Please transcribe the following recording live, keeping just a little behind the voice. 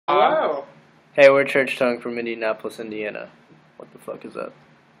Hello. Hey, we're Church Tongue from Indianapolis, Indiana. What the fuck is up?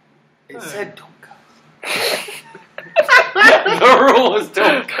 It said don't cuss. The rule is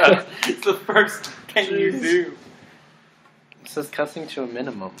don't cuss. It's the first thing you do. It says cussing to a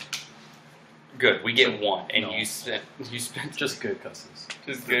minimum. Good, we get one, and No. you spent Just good cusses.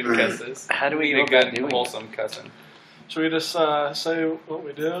 just good cusses. How do we need go a good about doing wholesome cussing? Should we just say what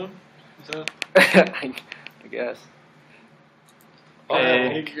we do? Is that? I guess.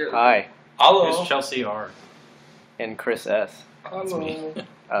 Hey, Hi, Hello. Here's Chelsea R. and Chris S. That's me.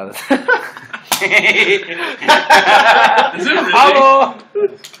 Uh, Is it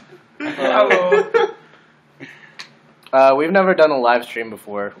really? Hello. we've never done a live stream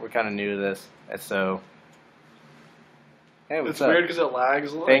before. We're kind of new to this, so. Hey, what's It's up? weird because it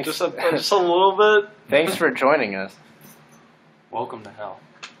lags Thanks. just a little bit. Thanks for joining us. Welcome to hell.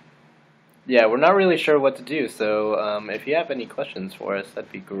 Yeah, we're not really sure what to do, so if you have any questions for us,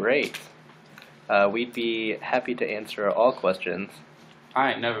 that'd be great. We'd be happy to answer all questions.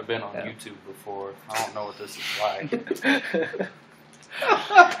 I ain't never been on Yeah. YouTube before. I don't know what this is like.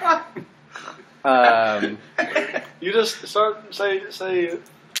 You just say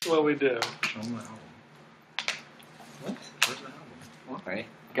what we do. Show them the album. What? Where's the album? Right.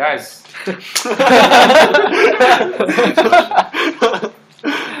 Guys,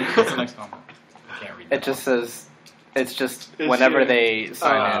 What's the next comment? I can't read that. It just says, it's just It's whenever here. they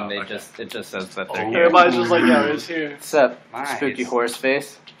sign in, they okay. it just says that they're Oh. here. Everybody's just like, yeah, it's here. What's up, Nice. spooky horse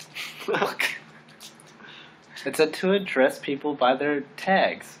face? It said to address people by their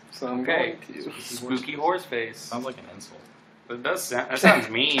tags, so I'm okay. going to. Spooky horse face. Sounds like an insult. That does sound, that sounds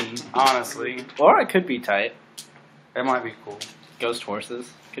mean, honestly. Or it could be tight. That might be cool. Ghost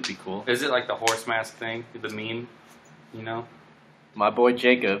horses could be cool. Is it like the horse mask thing? The meme? You know? My boy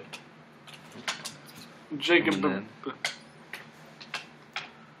Jacob. Jacob, And then-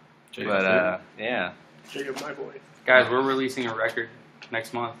 Jacob But yeah. Jacob, my boy. Guys, we're releasing a record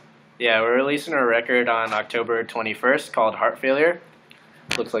next month. Yeah, we're releasing a record on October 21st called Heart Failure.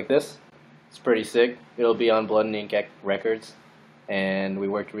 Looks like this. It's pretty sick. It'll be on Blood and Ink Records, and we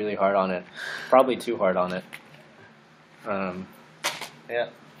worked really hard on it. Probably too hard on it. Yeah.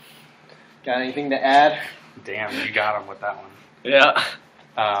 Got anything to add? Damn, you got him with that one. Yeah.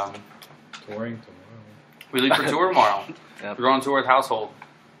 touring tomorrow. We leave for tour tomorrow. Yep. We're on tour with Household.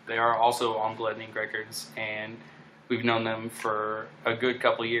 They are also on Blood and Ink Records, and we've known them for a good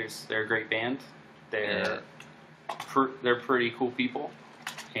couple years. They're a great band. They're pretty cool people,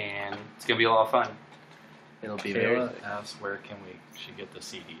 and it's gonna be a lot of fun. It'll be very Kayla sick. asks where can she get the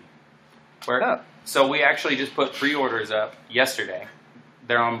CD? Where? Oh. So we actually just put pre-orders up yesterday.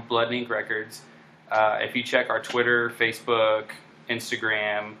 They're on Blood and Ink Records. If you check our Twitter, Facebook,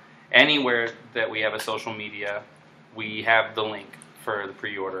 Instagram, anywhere that we have a social media, we have the link for the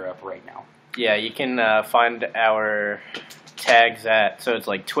pre-order up right now. Yeah, you can find our tags at, so it's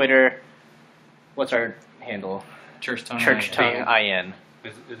like Twitter. What's our handle? Church Tongue. Church Tongue IN.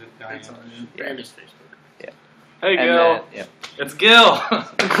 Is it Diane? And his Facebook. Hey, And Gil. then, yeah. It's Gil.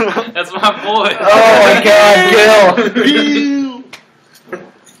 That's my boy. Oh my God, Gil!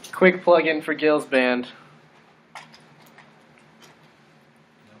 Quick plug-in for Gil's band.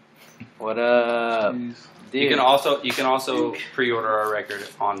 What up, dude? You can also pre-order our record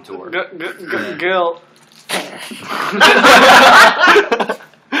on tour. Gil.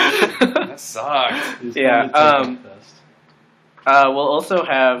 That sucked. Yeah, we'll also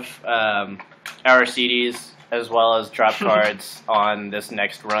have our CDs as well as drop cards on this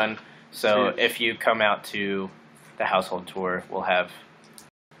next run. So if you come out to the Household tour, we'll have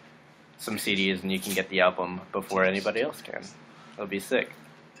some CDs and you can get the album before anybody else can. It'll be sick.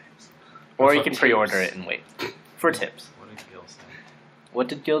 Or you can pre-order it and wait for tips. What did Gil say? What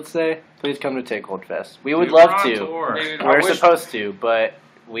did Guild say? Please come to Take Hold Fest. We would Dude, love we're on to. tour. Dude, I We're wish- supposed to, but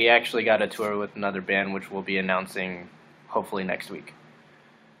we actually got a tour with another band, which we'll be announcing hopefully next week.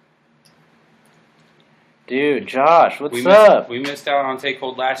 Dude, Josh, what's up? We missed out on Take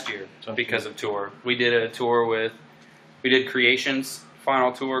Hold last year Sounds because good. of tour. We did a tour we did Creations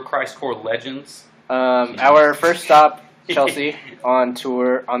final tour, Christ Core Legends. Our first stop, Chelsea, on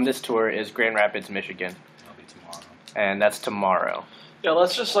this tour is Grand Rapids, Michigan, That'll be tomorrow. and that's tomorrow. Yeah,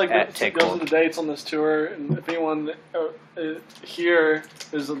 let's just At go Take through Hold. the dates on this tour, and if anyone here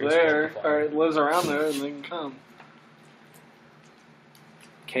is there or lives around there, then they can come.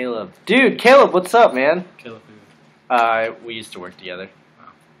 Caleb. Dude, Caleb, what's up, man? Caleb who? We used to work together.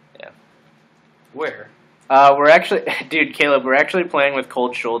 Where? We're actually, dude, Caleb, we're actually playing with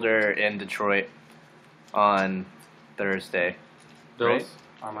Cold Shoulder in Detroit on Thursday. Those Right?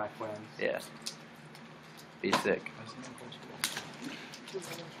 are my friends. Yeah. Be sick. That's not close to it.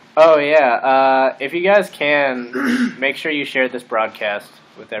 Oh yeah. If you guys can, make sure you share this broadcast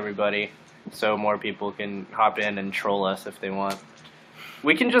with everybody, so more people can hop in and troll us if they want.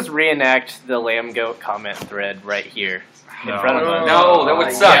 We can just reenact the lamb goat comment thread right here in front of us. No, that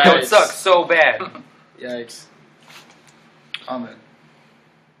would suck. That would suck so bad. Yikes. Amen.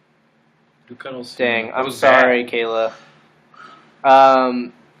 Dang, I'm sorry, Kayla.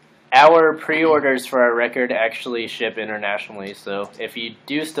 Our pre-orders for our record actually ship internationally, so if you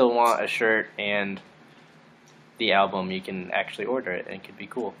do still want a shirt and the album, you can actually order it, and it could be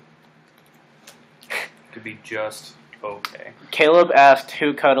cool. Could be just okay. Caleb asked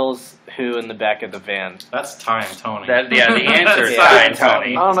who cuddles who in the back of the van. That's Ty and Tony. The answer is Yeah. Ty and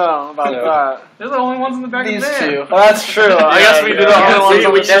Tony. I don't know about that. They're the only ones in the back These of the van. two. Well, that's true. I guess we do the yeah, only ones we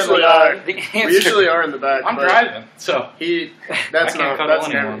that we definitely are. The We answer. usually are in the back. I'm but driving, so. That's I can't not. cuddle That's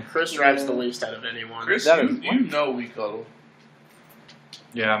anyone. never. Chris drives the least out of anyone. Chris, That you, is- you know we cuddle.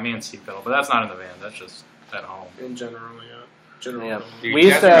 Yeah, me and Seatbelt, but that's not in the van. That's just at home. In general, yeah. General. Yeah. Do you We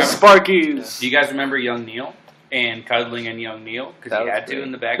used guys to have remember- Sparkies. Do you guys remember Young Neil and cuddling in Young Neil because That he was had to great.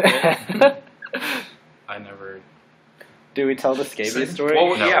 in the back bed? I never. Do we tell the scabies story?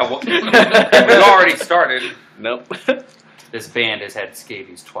 Well, No. yeah, well, we've already started. Nope. This band has had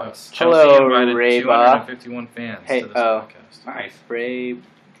scabies twice. Hello, Chelsea invited Reba. 251 fans Hey, to this oh. podcast. Nice.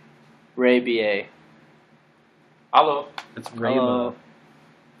 Ray BA. Hello. It's Reba. Hello.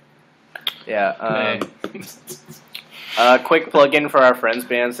 Yeah. Hey. Quick plug-in for our friends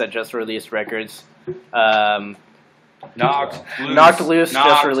bands that just released records. Knocked Loose. Knocked Loose just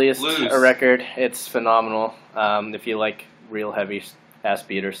Knocked released Loose. a record. It's phenomenal. If you like real heavy ass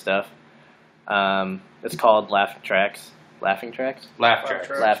beater stuff. It's called Laughing Tracks. Laughing Tracks? Laugh tracks.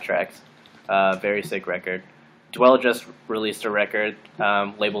 Laugh Tracks. Very sick record. Dwell just released a record.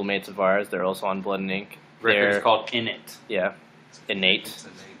 Label mates of ours. They're also on Blood and Ink. Record's They're, called In It. yeah. Innate.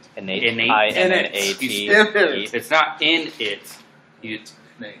 Innate. Innate. I-N-N-A-T. It's not in it. You,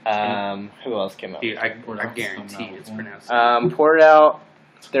 Who else came out? dude, I Or else guarantee come out it's with one. pronounced. Poured Out.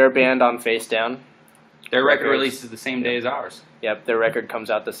 They're a band on Face Down. Their record Records. releases the same day as ours. Yep, their record comes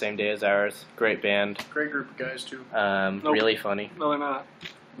out the same day as ours. Great band. Great group of guys too. Nope. Really funny. No, they're not.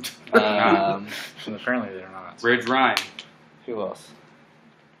 And apparently they're not. Ridge Rhyme. Who else?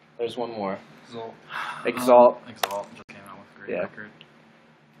 There's one more. So, Exalt. Exalt just came out with a great Yeah. record.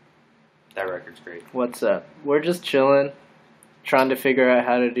 That record's great. What's up? We're just chilling, trying to figure out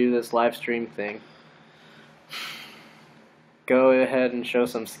how to do this live stream thing. Go ahead and show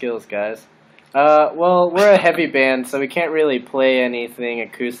some skills, guys. Well, we're a heavy band, so we can't really play anything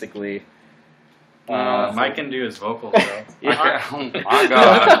acoustically. Mike can do his vocals, though. Yeah. Oh my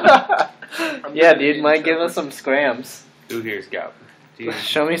god. Yeah, dude, Mike, give us some scrams. Who here's got? Dude,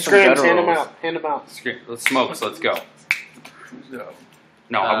 Show me some Scrams, gutturals. hand them out. Hand them out. let's smoke. Let's go. no.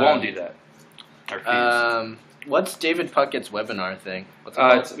 No, I won't do that. I refuse. What's David Puckett's webinar thing? What's it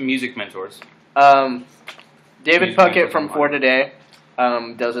called? It's Music Mentors. David Music Puckett Mentors from Online. For Today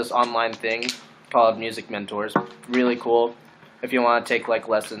does this online thing called Music Mentors. Really cool. If you want to take like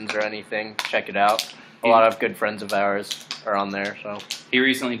lessons or anything, check it out. A lot of good friends of ours are on there. So He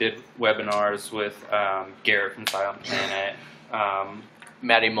recently did webinars with Garrett from Silent Planet.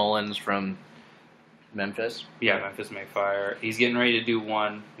 Maddie Mullins from Memphis. Yeah, Memphis Mayfire. He's getting ready to do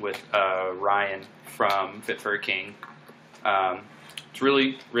one with Ryan from Fit for a King. It's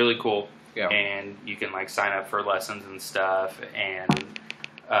really, really cool. Yeah. And you can like sign up for lessons and stuff and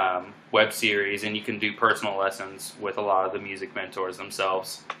web series, and you can do personal lessons with a lot of the music mentors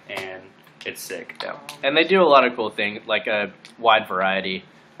themselves, and it's sick. Yeah. And they do a lot of cool things, like a wide variety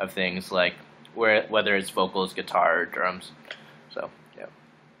of things, like whether it's vocals, guitar, or drums. So, yeah.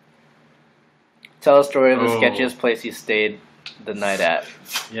 Tell a story of the Oh. sketchiest place you stayed the night at.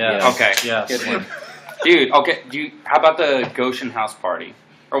 Yes. Okay. Yes. Good one. Dude, okay. How about the Goshen House Party?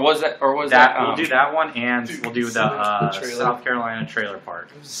 Or was that? We'll do that one, and Dude, we'll do the Savannah trailer. South Carolina trailer park.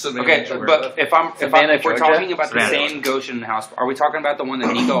 Savannah, Okay, Georgia. but if Savannah, we're Georgia? talking about Savannah, the same Goshen House, are we talking about the one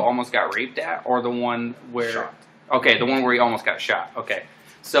that Nico almost got raped at, or the one where? Shot. Okay, the one where he almost got shot. Okay,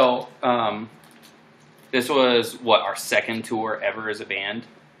 so this was our second tour ever as a band,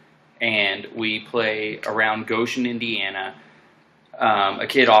 and we play around Goshen, Indiana. A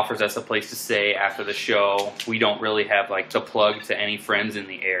kid offers us a place to stay after the show. We don't really have like the plug to any friends in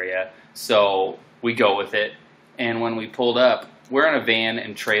the area, so we go with it. And when we pulled up, we're in a van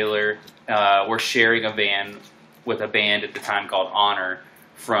and trailer. We're sharing a van with a band at the time called Honor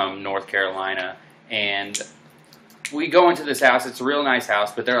from North Carolina, and we go into this house. It's a real nice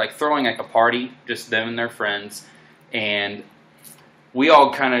house, but they're like throwing like a party, just them and their friends. And we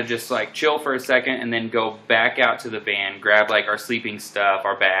all kind of just like chill for a second and then go back out to the van, grab like our sleeping stuff,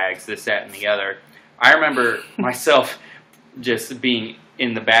 our bags, this, that, and the other. I remember myself just being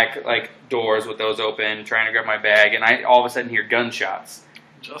in the back like doors with those open, trying to grab my bag, and I all of a sudden hear gunshots.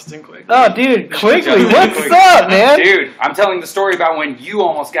 Justin Quigley. Oh, dude, Quigley, Justin what's Quigley. up, man? Dude, I'm telling the story about when you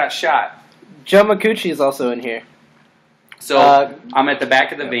almost got shot. Joe Macucci is also in here. So I'm at the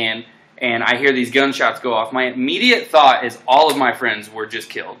back of the van, and I hear these gunshots go off. My immediate thought is all of my friends were just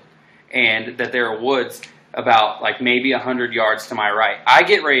killed, and that there are woods about like maybe 100 yards to my right. I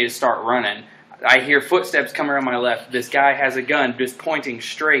get ready to start running. I hear footsteps coming around my left. This guy has a gun just pointing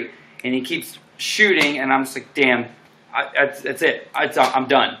straight, and he keeps shooting, and I'm just like, damn, that's it. I'm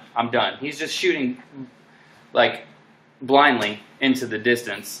done. I'm done. He's just shooting like blindly into the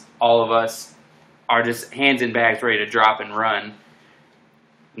distance. All of us are just hands in bags ready to drop and run.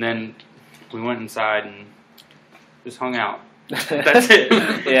 And then we went inside and just hung out. That's it.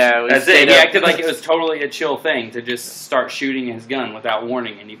 Yeah, That's it. He acted like it was totally a chill thing to just start shooting his gun without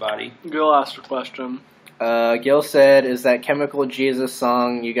warning anybody. Gil asked a question. Gil said, "Is that Chemical Jesus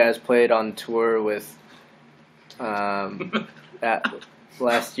song you guys played on tour with at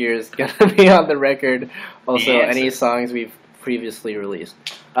last year's gonna be on the record? Also, Yes. any songs we've previously released?"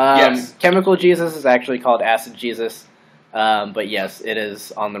 Yes. Chemical Jesus is actually called Acid Jesus, but yes, it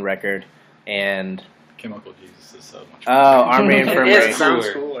is on the record. And Chemical Jesus is so much. oh, Army It Infirmary. is Sounds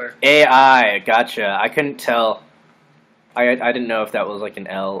cooler. cooler. AI, gotcha. I couldn't tell. I didn't know if that was like an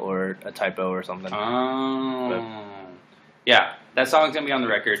L or a typo or something. Oh. Yeah, that song's going to be on the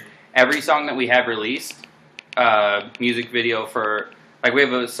record. Every song that we have released, music video for, like we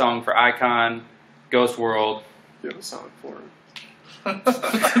have a song for Icon, Ghost World. You have a song for him.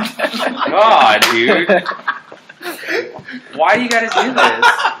 God, dude. Why do you got to do this?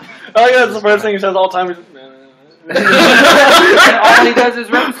 Oh yeah, that's the first thing he says all the time. And all he does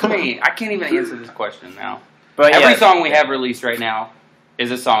is roast me. I can't even answer this question now. But Every yeah, song we have released right now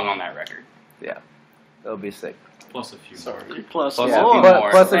is a song on that record. it'll be sick. Plus a few. Sorry. Plus Plus more. a few more.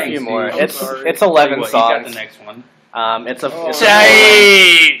 Plus a Thanks, few dude. more. I'm It's sorry. it's Tell you 11 what, you got the songs. next one.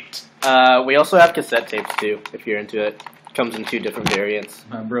 We also have cassette tapes too, if you're into it. Comes in 2 different variants.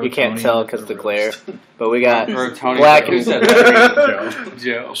 My bro You can't Tony tell with because the roast. glare. But we got Bro, Tony, Black who and- said that?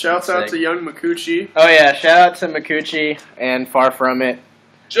 Joe. Shouts out Sick. to Young Makuchi. Oh yeah, shout out to Makuchi and Far From It.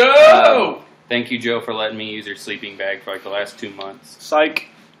 Joe! Thank you, Joe, for letting me use your sleeping bag for like the last 2 months. Psych.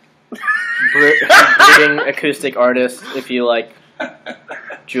 Breeding acoustic artist if you like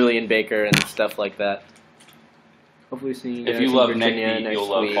Julian Baker and stuff like that. Hopefully seeing you guys If you in love Virginia Nick Beat, next you'll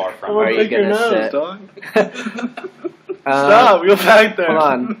love week. Far I'm From Are gonna It. you pick your gonna nose, set- dog. Uh, Stop, go back there. hold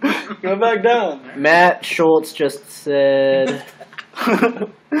on. Go back down. Matt Schultz just said,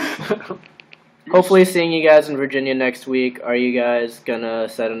 hopefully seeing you guys in Virginia next week. Are you guys gonna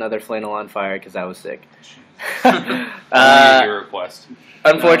set another flannel on fire? Because that was sick. Your request.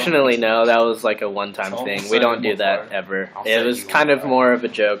 Unfortunately, no. That was like a one-time It's thing. almost We don't set do on that fire. ever. I'll It set was you kind on of fire. more of a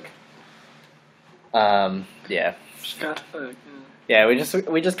joke. Yeah. Yeah, we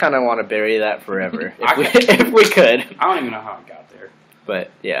just kind of want to bury that forever if we could. I don't even know how I got there.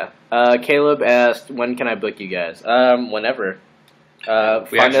 But yeah, Caleb asked, "When can I book you guys?" Whenever. We Find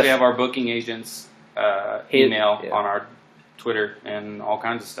actually us- have our booking agents He- email yeah. on our Twitter and all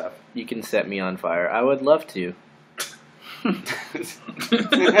kinds of stuff. You can set me on fire. I would love to.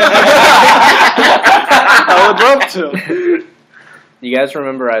 I would love to. You guys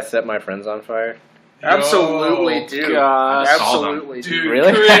remember I set my friends on fire? Absolutely, Yo, dude. I saw them. Absolutely, Dude,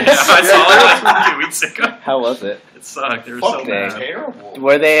 Really? Chris. Yeah, I saw that a few weeks ago. How was it? It sucked. They were Fucking so bad. terrible.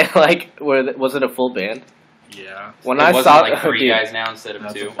 Were they like? Was it a full band? Yeah. When It I wasn't saw like 3 dude, guys now instead of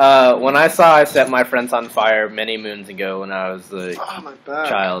That's 2. when I saw I set my friends on fire many moons ago when I was a Oh my bad.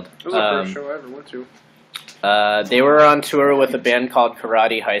 child. That was the first show I ever went to. They were on tour with a band called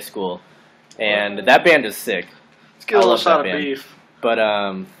Karate High School, and that band is sick. Let's get a I little love shot that of band. beef. But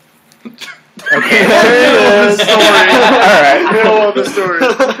Okay, there it is. Middle of the story.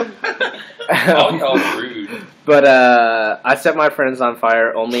 Oh, y'all rude. But I set my friends on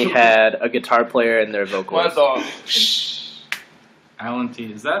fire. Only had a guitar player and their My vocalist. dog. Alan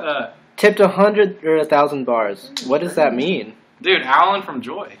T. Is that Tipped 100 or 1,000 bars. What does that mean? dude? Alan from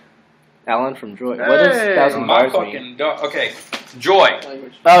Joy. Alan from Joy. What does Hey. 1,000 My bars mean? fucking dog. Okay, Joy.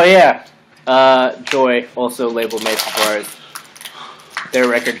 Oh yeah, Joy, also labeled Mesa Bars. Their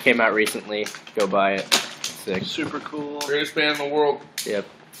record came out recently. Go buy it. It's sick. Super cool. Greatest band in the world. Yep.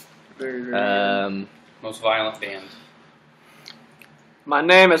 Very, very good. Most violent band. My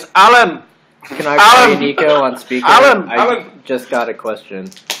name is Alan. Can I call you Alan! Nico on speaker? Alan! I Alan! just got a question.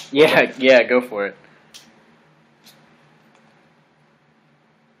 Yeah, go for it.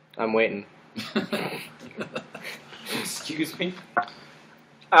 I'm waiting. Excuse me.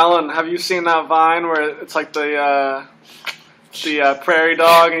 Alan, have you seen that Vine where it's like the prairie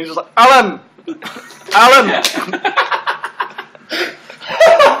dog, and he's just like, Alan, Alan.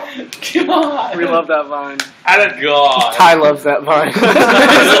 God. We love that Vine. God. Ty loves that Vine.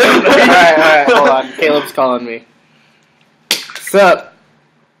 Alright, hold on. Caleb's calling me. What's up?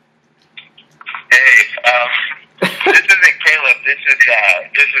 Hey, this isn't Caleb. This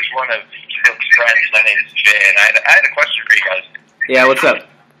is one of Phil's friends. My name is Jay, and I had a question for you guys. Yeah, what's up?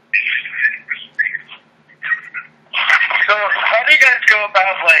 So, how do you guys go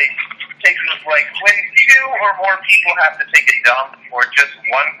about taking when 2 or more people have to take a dump, or just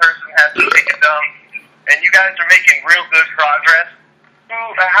one person has to take a dump, and you guys are making real good progress?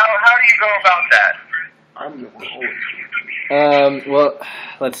 How do you go about that? Well,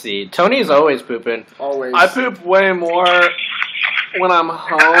 let's see. Tony's always pooping. Always. I poop way more when I'm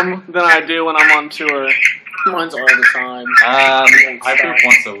home than I do when I'm on tour. Mine's all the time. I poop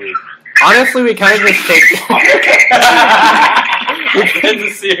once a week. Honestly, we kind of just take. That's a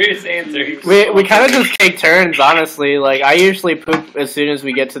serious answer. We kind of just take turns, honestly. Like, I usually poop as soon as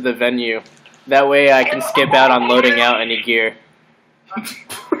we get to the venue. That way I can skip out on loading out any gear.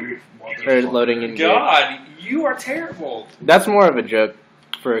 Or loading in gear. God, you are terrible. That's more of a joke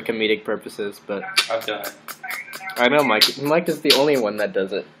for comedic purposes, but I've done it. I know Mike is the only one that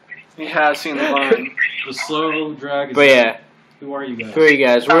does it. He has seen the Vine. The slow drag is. But yeah, Who are you guys? who are you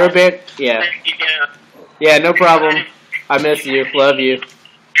guys? We're a bit, yeah. Yeah, no problem. I miss you. Love you.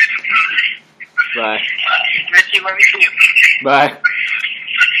 Bye. Miss you, love you too. Bye.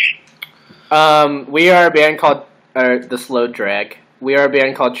 We are a band called The Slow Drag. We are a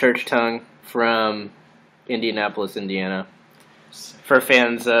band called Church Tongue from Indianapolis, Indiana. For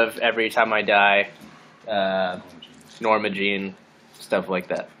fans of Every Time I Die, Norma Jean, stuff like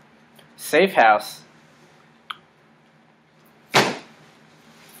that. Safe House.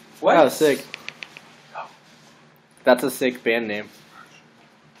 What? Oh, sick. That's a sick band name.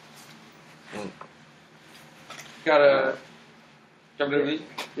 Got a WWE?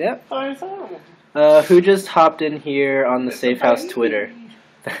 Yep. Oh, Who just hopped in here on the Safe House Twitter?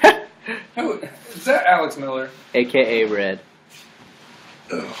 Who? Is that Alex Miller? AKA Red.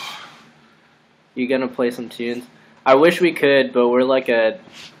 You gonna play some tunes? I wish we could, but we're like a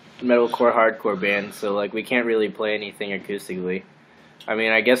metalcore hardcore band, so like we can't really play anything acoustically. I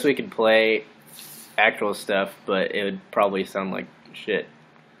mean, I guess we could play actual stuff, but it would probably sound like shit.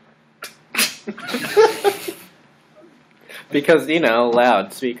 Because, you know,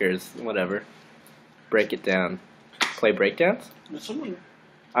 loud speakers, whatever. Break it down. Play breakdowns?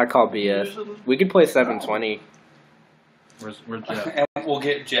 I call BS. We could play 720. Where's Jeff? And we'll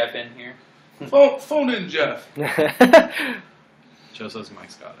get Jeff in here. Phone in, Jeff. Joe says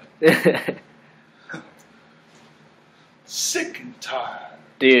Mike's got it. Sick and tired.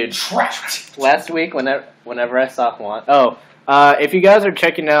 Dude, Trapped. last week whenever I saw Juan... if you guys are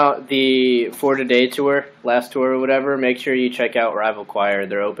checking out the For Today tour, last tour or whatever, make sure you check out Rival Choir.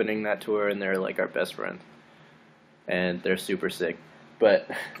 They're opening that tour, and they're like our best friends. And they're super sick. But...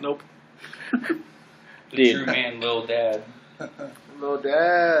 Nope. The Dude. true man, Lil Dad. Little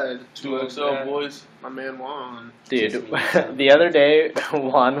dad. 2XL boys. My man Juan. Dude, the other day,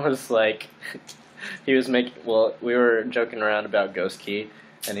 Juan was like... He was making... Well, we were joking around about Ghost Key,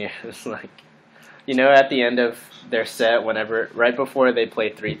 and he was like... You know, at the end of their set, right before they play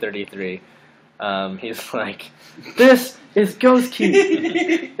 333, he's like, "This is Ghost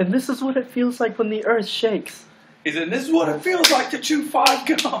Key, and this is what it feels like when the earth shakes." He said, "This is what it feels like to chew 5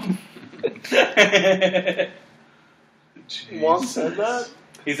 gum." Juan said that?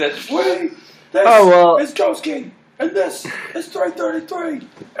 He said, "Wait, this Oh, well. is Ghost King, and this is 333,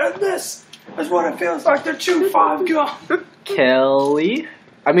 and this is what it feels like to chew 5 gum." Kelly?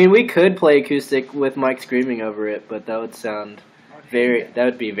 I mean, we could play acoustic with Mike screaming over it, but that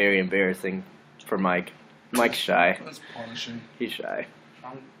would be very embarrassing for Mike. Mike's shy. That's punishing. He's shy.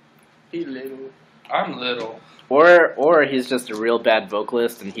 He little. I'm little. Or he's just a real bad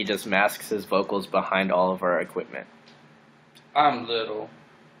vocalist, and he just masks his vocals behind all of our equipment. I'm little.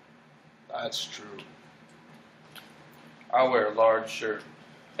 That's true. I wear a large shirt.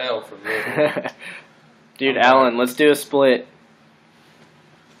 L for little. Dude, Alan, let's do a split.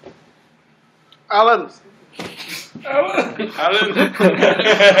 Alan!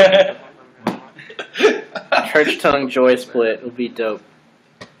 Church Tongue Joy split will be dope.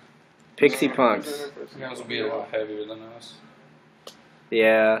 Pixie Punks. You guys will be a lot heavier than us.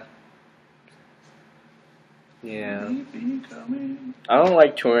 Yeah. Yeah. I don't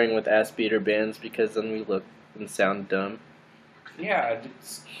like touring with ass beater bands because then we look and sound dumb. Yeah, it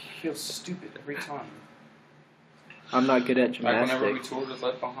feels stupid every time. I'm not good at Like whenever we gymnastics. toured with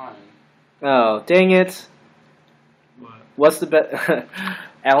Left Behind. Oh, dang it. What? What's the best...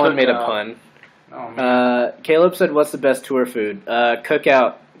 Alan made a Cookout. pun. Oh man. Caleb said, "What's the best tour food?"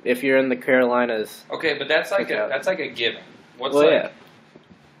 Cookout. If you're in the Carolinas. Okay, but that's like a given. What's Well, like?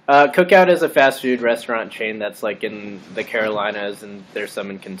 yeah. Cookout is a fast food restaurant chain that's like in the Carolinas, and there's some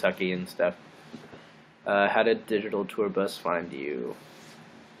in Kentucky and stuff. How did Digital Tour Bus find you?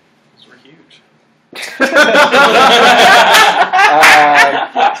 Those were huge.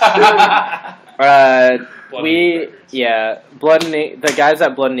 Blood and Ink Records. Blood and Ink, the guys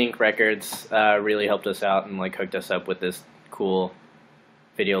at Blood and Ink Records really helped us out and like hooked us up with this cool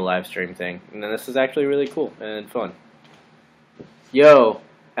video live stream thing, and then this is actually really cool and fun. Yo,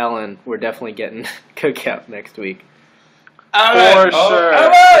 Alan, we're definitely getting Cookout next week. Alan! For sure.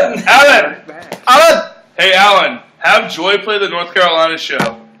 Alan! Alan! Hey, Alan, have Joy play the North Carolina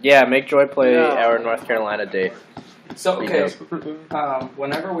show. Yeah, make Joy play Yeah. our North Carolina date. So okay, Because-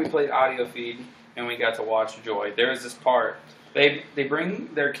 whenever we played audio feed and we got to watch Joy, there was this part. They bring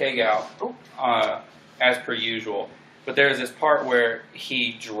their keg out as per usual, but there's this part where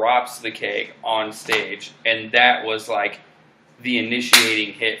he drops the keg on stage, and that was like the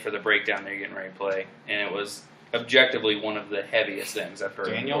initiating hit for the breakdown they're getting ready to play, and it was objectively one of the heaviest things I've heard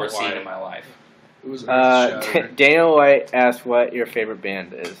Daniel or seen White. in my life. It was earth-shattering. Daniel White asked what your favorite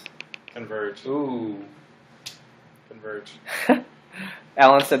band is. Converge. Ooh. Converge.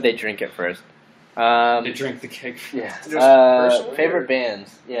 Alan said they drink it first. To drink the keg. Yeah. personally, Favorite or-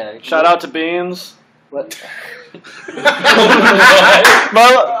 bands. Yeah. Shout out to Beans. What?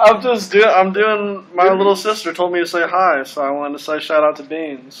 I'm doing. My little sister told me to say hi, so I wanted to say shout out to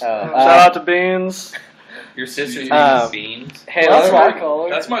Beans. Oh, Shout out to Beans. Your sister's name Um, is Beans. Hey, That's let's what I call her.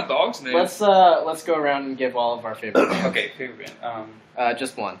 That's my dog's name. let's go around and give all of our favorite bands. Okay, favorite band.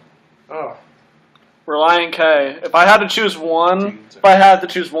 Just one. Oh. Reliant K. If I had to choose one,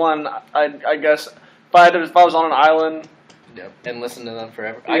 I guess if I was on an island, Yep. And listen to them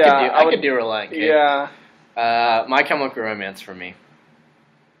forever. Yeah, I could do Reliant K. yeah. My Chemical Romance for me.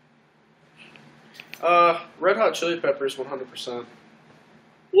 Red Hot Chili Peppers, 100%.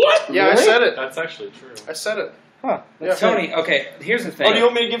 What? Yeah, Really? I said it. That's actually true. I said it. Huh. Yeah. Tony, okay, here's the thing. Oh, do you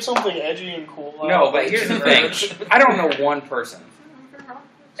want me to give something edgy and cool? No, but here's the thing. I don't know one person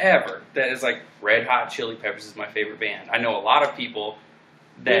ever that is like Red Hot Chili Peppers is my favorite band. I know a lot of people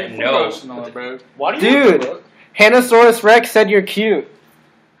that know. Why do you Dude. Hanosaurus Rex said you're cute.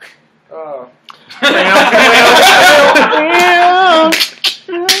 Oh.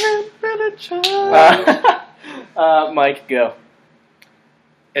 Mike, go.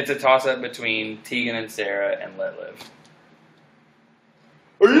 It's a toss up between Tegan and Sarah and Let Live.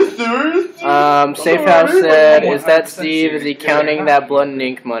 Are you serious? Safe House said, I'm "Is that 100% Steve? Is he serious. counting that Blood and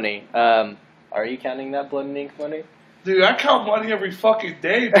Ink money?" Are you counting that Blood and Ink money? Dude, I count money every fucking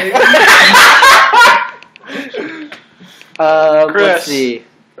day, baby. Let's Chris. see.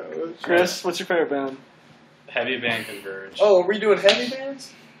 Chris, what's your favorite band? Heavy band Converge. Oh, are we doing heavy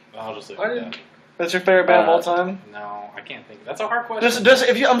bands? I'll just leave I it at didn't- that. That's your favorite band of all time? No, I can't think. That's a hard question. Just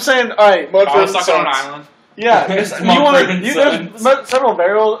if you, I'm saying, all right, I was stuck on an Sons. island. yeah. 'cause you Mumford want and to. Sons. There's several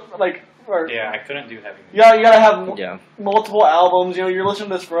variables, like, or Yeah, I couldn't do heavy music. you gotta have Yeah, multiple albums. You know, you're listening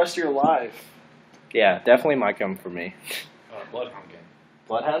to this for the rest of your life. yeah, definitely Mike come for me. Bloodhound Gang.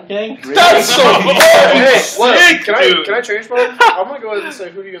 Bloodhound Gang. That's so fucking sick, Can dude. I change mine? I'm gonna go ahead and say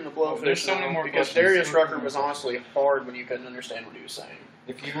Hootie and the Blowfish. There's so many now, more because questions. Darius Rucker was honestly hard when you couldn't understand what he was saying.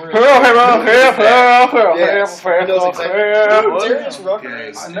 If you were Hello, hello, hello, hello, Yes, he hello, knows exactly. hello. Dude, Darius Rucker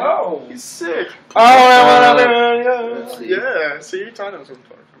is. I know. He's sick. Oh, Yeah, see, Ty knows what I'm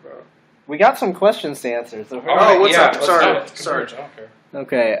talking about. We got some questions to answer. So All right, what's yeah, up? let's Sorry. do it. Sorry. Converge, I don't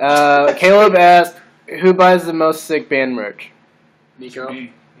care. Okay. Caleb asked, "Who buys the most sick band merch?" Nico.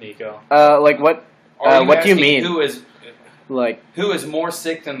 Nico. Like what? Are What do you asking mean? Who Like, is more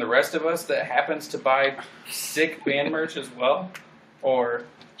sick than the rest of us that happens to buy sick band merch as well, or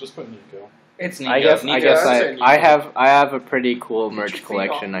Just put Nico. it's Nico? I guess Nico's I'd say Nico. I have a pretty cool merch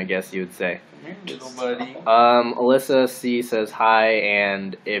collection. I guess you would say. little buddy. Alyssa C says hi,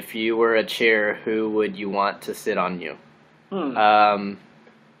 and if you were a chair, who would you want to sit on you? Hmm.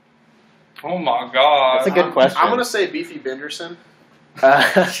 Oh my god. That's a good question. I'm gonna say Beefy Benderson. No,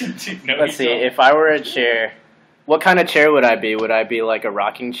 Let's see. you don't. If I were a chair, what kind of chair would I be? Would I be like a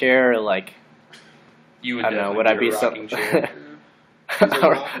rocking chair, or like You would I don't know? definitely Would I be be a some rocking chair.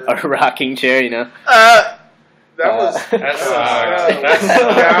 a rocking chair? You know. That was. That's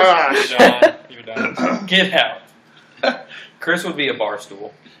Gosh. You're done. You're done. Get out. Chris would be a bar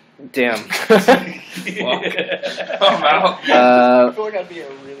stool. Damn. I'm out. I feel like I'd be a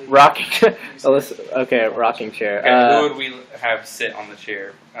really Rocking. Okay, rocking chair. Okay, who would we have sit on the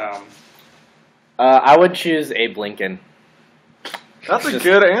chair? I would choose Abe Lincoln. That's a Just-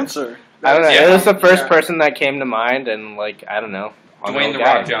 good answer. I don't know. Yeah. It was the first Yeah. person that came to mind, and like I don't know. Dwayne the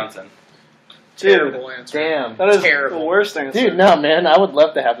guy. Rock Johnson. terrible answer. Damn. That is Terrible. the worst answer. Dude, no, man. I would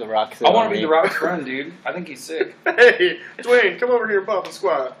love to have the Rock. sit I on want to be me. the Rock's friend, dude. I think he's sick. Hey, Dwayne, come over here and pop the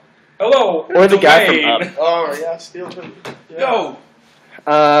squat. Hello. Or the guy from Dwayne. Up. Oh yeah, steal him. Yeah. Go.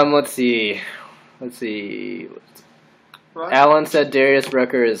 Let's see. Right. Alan said Darius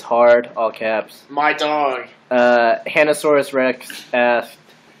Rucker is hard, all caps. My dog. Hanosaurus Rex asked,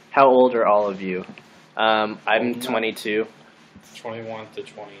 "How old are all of you?" I'm 22. 21 to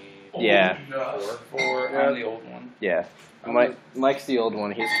 20. Yeah. I'm the old one. Yeah. Mike's the old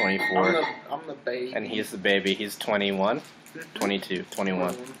one. He's 24. I'm the baby. And he's the baby. He's 21. 22.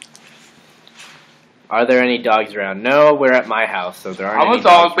 21. Are there any dogs around? No, we're at my house, so there aren't I'm a any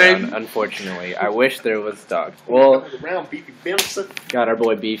dog, dogs around, baby. unfortunately. I wish there was dogs. Well, around Beefy Benson. got our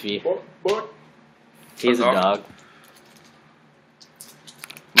boy Beefy. Boy. He's a dog.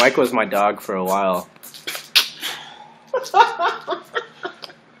 Mike was my dog for a while.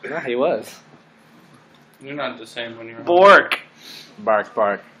 Yeah, he was. You're not the same when you're Bork. Bark,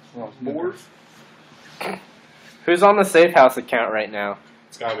 bark. Borf. Who's on the Safe House account right now?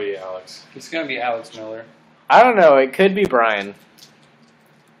 It's gotta be Alex. It's gonna be Alex Miller. I don't know. It could be Brian.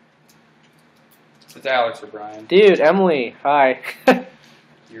 It's Alex or Brian. Dude, Emily, hi.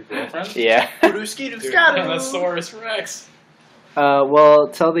 Your girlfriend? Yeah. Tyrannosaurus Rex. Well,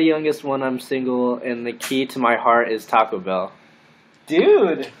 tell the youngest one I'm single, and the key to my heart is Taco Bell.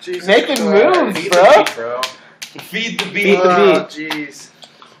 Dude, Jesus making Christ. moves, bro. Bro. Feed the Beat beat. the Oh, beat. jeez.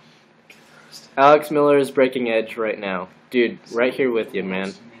 Alex Miller is breaking edge right now. Dude, right here with you,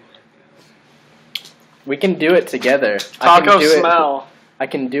 man. We can do it together. I can Taco do it- smell. I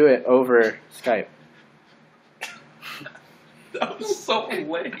can do it over Skype. That was so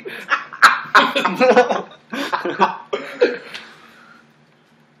lame.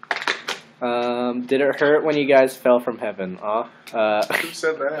 Did it hurt when you guys fell from heaven? Who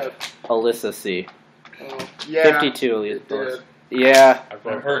said that? Alyssa C. Oh, yeah. 52, It Alyssa. did. Yeah,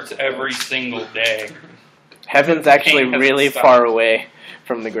 It hurts every single day. heaven's actually Pain doesn't really stop. far away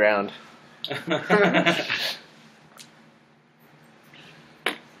from the ground.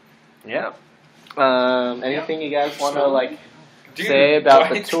 Yeah. Anything you guys want to like Dude, say about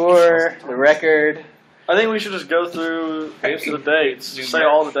why- the tour, the record? I think we should just go through Hey, the dates. new Say merch.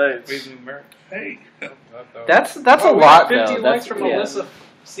 all the dates. Hey. That's a Oh, we lot got 50 though. likes That's, from yeah, Alyssa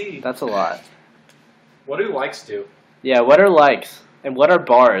C. that's a lot. What do likes do? Yeah. What are likes and what are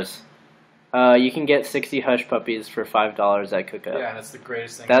bars? You can get 60 hush puppies for $5 at Cookup. Yeah, and it's the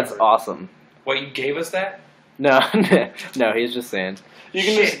greatest thing That's ever. awesome. What, you gave us that? No, no, he's just saying. You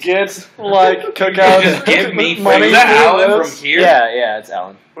can just get like You cookout. just give me money. Is that for Alan this. from here? Yeah, it's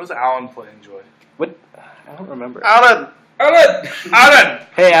Alan. What does Alan play enjoy? What? I don't remember. Alan. Alan! Alan!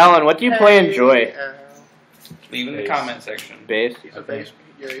 Hey, Alan, what do you play and enjoy? Leave in the Bass. comment section. Bass. He's a bass.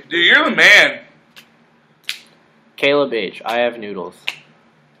 Yeah, he's Dude, you're the man. Caleb H. I have noodles.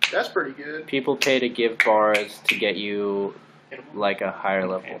 That's pretty good. People pay to give bars to get you like a higher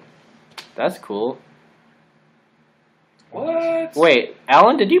level. That's cool. What? Wait,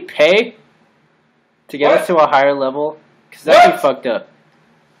 Alan, did you pay to get What? us to a higher level? Because that'd be What? fucked up.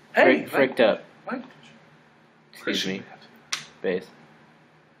 Hey, Fricked up. Mike. Excuse me. Bass.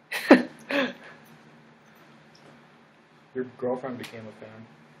 Your girlfriend became a fan.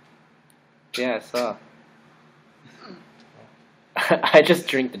 Yeah, I saw. I just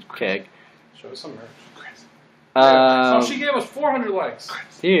drink the keg. Show us some merch. Um, So she gave us 400 likes.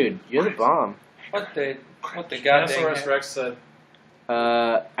 dude, you're the bomb. What the goddamn Tyrannosaurus heck? Rex said,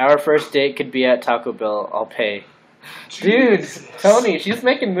 Our first date could be at Taco Bell. I'll pay. Dude, Tony, she's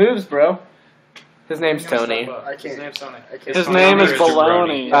making moves, bro. His name's Tony. I His can't. name's Tony. I can't. His name is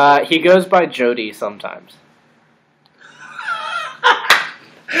Baloney. Baloney. He goes by Jody sometimes.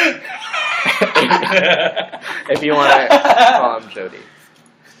 If you want to call him Jody.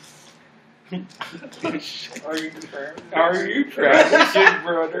 Are you Travis, your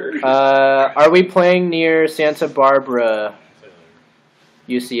brother? Are we playing near Santa Barbara,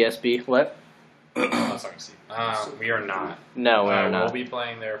 UCSB? What? Oh, sorry, Steve. We are not. No, we're We'll not. be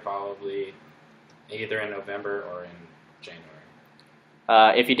playing there probably either in November or in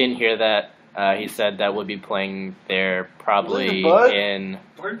January. If you didn't hear that, he said that we'll be playing there probably Look at bud. in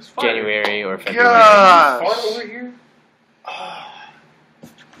Where's fire? January or February. Gosh. Fart over here?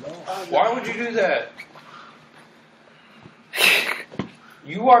 Why would you do that?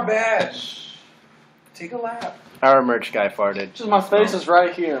 You are bad. Take a lap. Our merch guy farted. Just my face is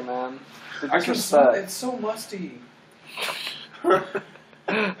right here, man. I can smell it. It's so musty. When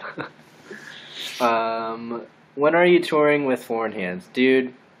are you touring with Foreign Hands?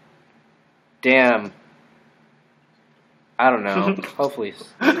 Dude, damn. I don't know. Hopefully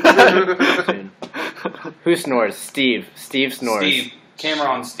soon. Who snores? Steve. Steve snores. Steve. Camera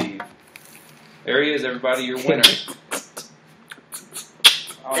on Steve. There he is, everybody. Your winner.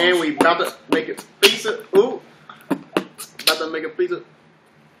 And we about to make a pizza. Ooh. About to make a pizza.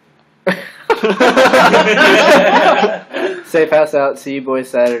 Safe House out. See you boys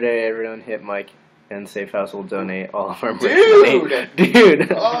Saturday. Everyone hit Mike, and Safe House will donate all of our merch.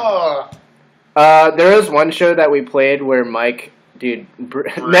 Dude. Oh. There was one show that we played where Mike, dude,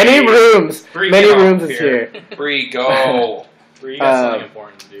 many rooms is here. Bree, go. Bree, you got something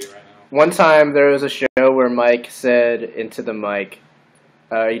important to do right now. One time there was a show where Mike said into the mic,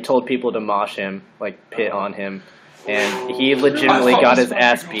 he told people to mosh him, like pit on him, and he legitimately got his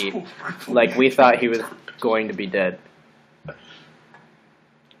ass beat. Like we thought he was going to be dead.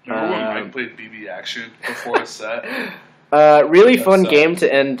 Remember when Mike played BB Action before a set? Really fun game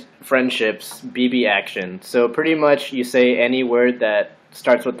to end friendships, BB Action. So pretty much you say any word that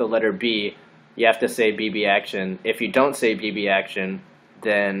starts with the letter B, you have to say BB Action. If you don't say BB Action,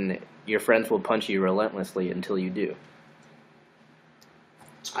 then your friends will punch you relentlessly until you do.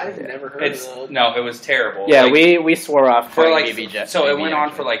 I've never heard of that. No, it was terrible. Yeah, like, we swore off for playing like BB so it BB went on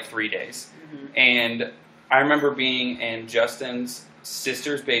Action. for like 3 days, and I remember being in Justin's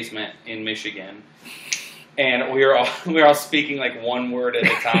sister's basement in Michigan, and we were all speaking like one word at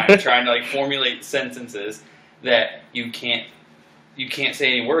a time, trying to like formulate sentences that you can't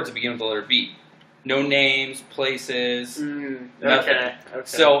say any words that begin with the letter B. No names, places, nothing. Okay.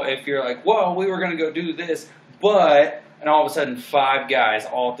 So if you're like, whoa, we were gonna go do this, but. And all of a sudden, 5 guys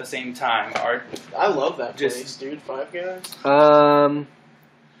all at the same time are. I love that Just- place, dude. 5 guys.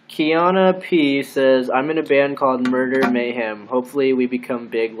 Kiana P says, I'm in a band called Murder Mayhem. Hopefully we become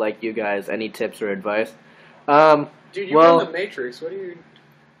big like you guys. Any tips or advice? Dude, you're well, in the Matrix. What are you?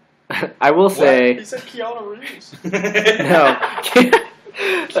 I will say... He said Keanu Reeves. No.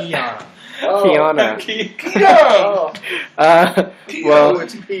 Kiana. Oh. Kiana. Oh. Well,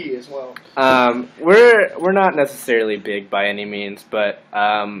 it's P as well. we're not necessarily big by any means, but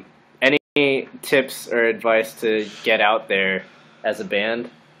any tips or advice to get out there as a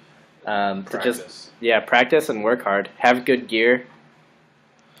band? To just practice and work hard. Have good gear.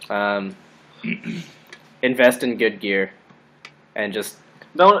 Invest in good gear, and just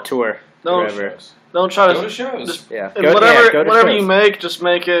Don't tour wherever. don't try to Go to shows. Just, Yeah, and go to whatever shows. you make, just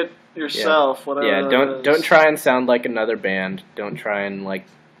make it yourself. Whatever. Yeah, that don't is. try and sound like another band. Don't try and I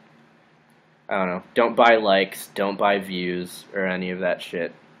don't know. Don't buy likes. Don't buy views or any of that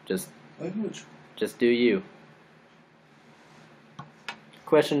shit. Just do you.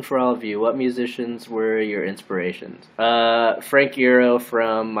 Question for all of you: what musicians were your inspirations? Frank Euro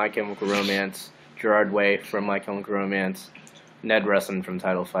from My Chemical Romance, Gerard Way from My Chemical Romance, Ned Russin from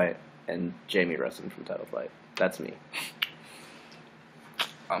Title Fight, and Jamie Russin from Title Fight. That's me.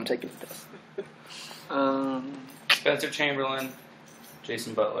 I'm taking this. Spencer Chamberlain,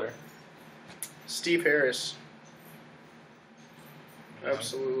 Jason Butler. Steve Harris.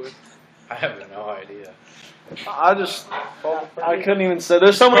 Absolutely. I have no idea. I couldn't even say.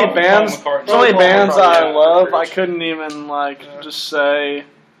 There's so many Probably bands, Paul McCartney. so many bands Paul I McCartney, love. yeah. I couldn't even just say.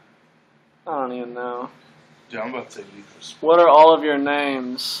 I don't even know. Yeah, I'm about to take Nico's. What are all of your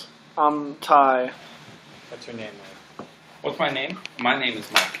names? I'm Ty. What's your name, Mike? What's my name? My name is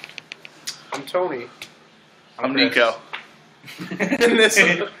Mike. I'm Tony. I'm Nico. And this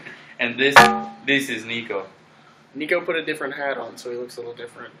And this is Nico. Nico put a different hat on, so he looks a little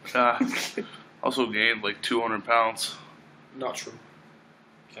different. Also gained like 200 pounds. Not true.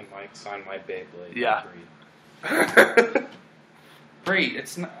 Can Mike sign my Beyblade? Yeah. Bree,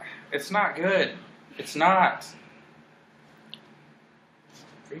 it's not good. It's not.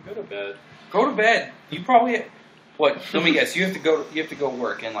 Free, go to bed. Go to bed. You probably what? Let me guess. You have to go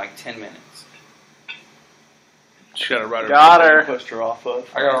work in like 10 minutes. She got to ride her. Got bike her. and Pushed her off of.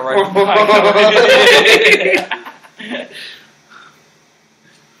 I gotta write.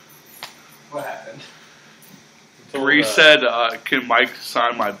 What happened? Bree said, "Can Mike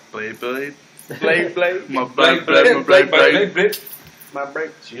sign my Beyblade? Blade. My Beyblade. My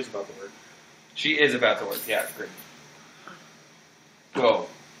break. She is about to work. She is about to work. Yeah, great. Go.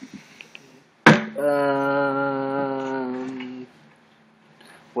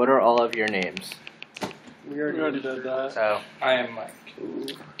 What are all of your names? We We already did that. Oh, I am Mike.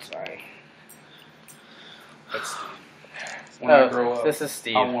 sorry. That's when I grow up. This is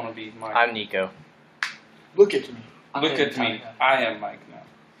Steve. I want to be Mike. I'm Nico. Look at me. Look at me. I am Mike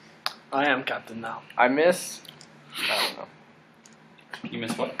now. I am Captain now. I don't know. You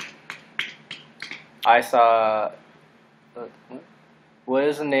miss what? I saw. What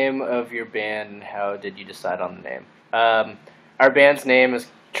is the name of your band, and how did you decide on the name? Our band's name is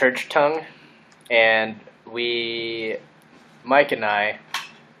Church Tongue, and Mike and I,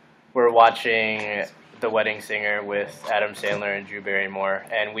 were watching The Wedding Singer with Adam Sandler and Drew Barrymore,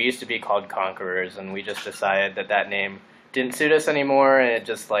 and we used to be called Conquerors, and we just decided that name didn't suit us anymore, and it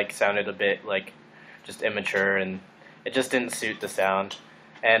just sounded a bit just immature, and it just didn't suit the sound.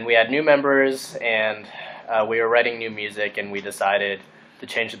 And we had new members, and we were writing new music, and we decided to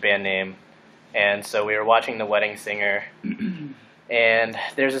change the band name. And so we were watching The Wedding Singer, and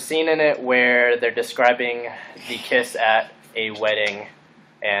there's a scene in it where they're describing the kiss at a wedding,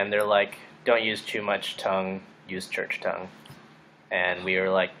 and they're like, don't use too much tongue, use church tongue. And we were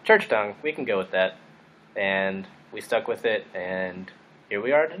like, church tongue, we can go with that. And we stuck with it, and here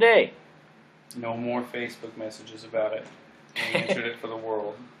we are today. No more Facebook messages about it. We answered it for the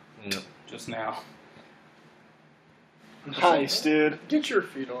world. Just now. Nice, dude. Get your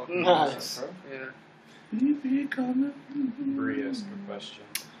feet off. Nice. Yeah. Bree asked a question.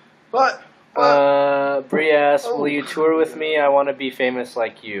 But Bree asked, will you tour with me? I want to be famous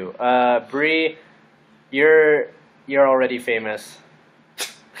like you. Bree, you're already famous.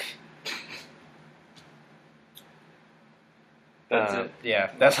 That's it.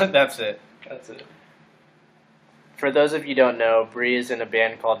 Yeah, that's it. That's it. For those of you who don't know, Bree is in a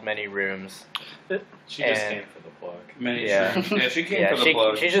band called Many Rooms. She just And- came for the plug. Yeah, she came for the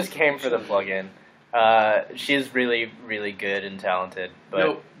plug. She just came for the plug-in. She's really, really good and talented, but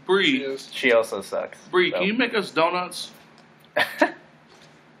Yo, Bree, she also sucks. Bree, so. can you make us donuts?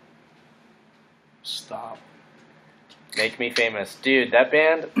 Stop. Make me famous. Dude, that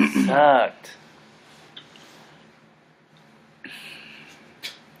band sucked.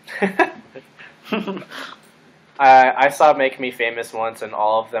 I saw Make Me Famous once, and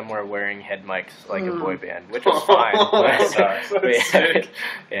all of them were wearing head mics like a boy band, which was fine. But,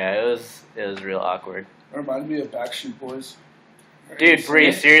 yeah, it was real awkward. Reminds me of Backstreet Boys. Dude,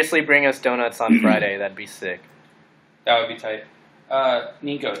 Bree, seriously, bring us donuts on Friday. That'd be sick. That would be tight.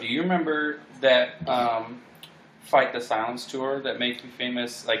 Nico, do you remember that Fight the Silence tour that Makes Me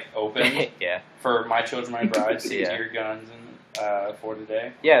Famous opened Yeah, for My Children, My Brides, Yeah. Tear Guns, and For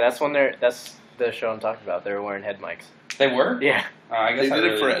Today? yeah. That's the show I'm talking about. They were wearing head mics. They were? Yeah, I guess They I did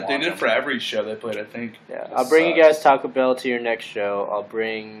really it for didn't watch them. every show they played, I think. yeah. That I'll bring you sucks. guys Taco Bell to your next show. I'll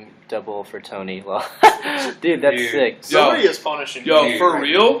bring double for Tony. Well, dude, that's Dude. sick. somebody is punishing Yo, you. for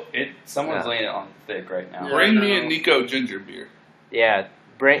real? Someone's Yeah. laying it on thick right now. Yeah. Bring me no. and Nico ginger beer. Yeah,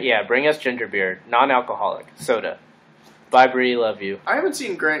 bring us ginger beer, non-alcoholic soda. Bye, Bree. Love you. I haven't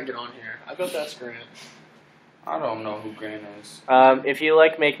seen Grant get on here. I bet that's Grant. I don't know who Grant is. If you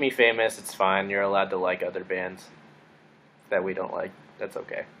like Make Me Famous, it's fine. You're allowed to like other bands that we don't like. That's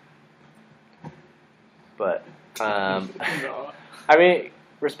okay. But No. I mean,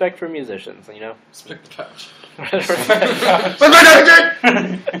 respect for musicians, you know. Stick the pouch.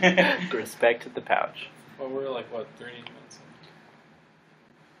 Respect the pouch. Well, we're like, what, 30 minutes?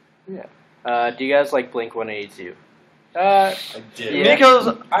 Yeah. Do you guys like Blink 182? I did. Yeah.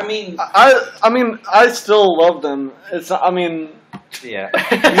 Nico's. I mean, I mean, I still love them. It's. I mean, Yeah.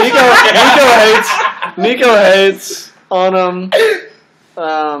 Nico hates on them.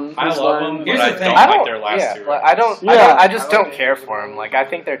 I who's love mine? them, Here's but the I thing. don't like their last two. I don't. Yeah. I just I don't like care it. for them. Like, I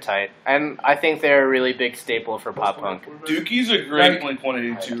think they're tight, and I think they're a really big staple for pop punk. Dookie a great Blink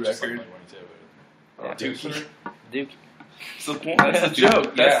 182 record. Yeah. Dookie. Duke. So, that's the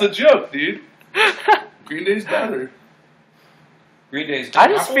joke. That's the joke, dude. Green Day's better. Green Day's. I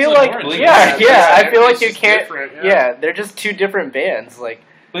just Apples feel and like, oranges. yeah. I feel like It's you just can't. different, Yeah, they're just two different bands. Like,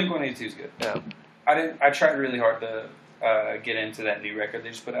 Blink 182 is good. Yeah. I tried really hard to get into that new record they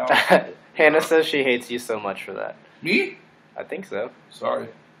just put out. Hannah says she hates you so much for that. Me? I think so. Sorry.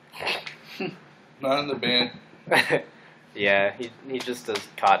 Not in the band. Yeah, he just does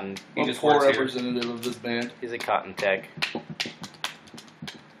cotton. He I'm a just poor works here. representative of this band. He's a cotton tech.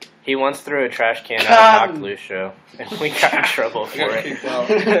 He once threw a trash can at a Cotton. Knocked Loose show, and we got in trouble I for got it. kicked out.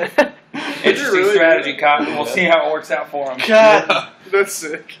 Interesting really strategy, Cotton. We'll see how it works out for him. God, that's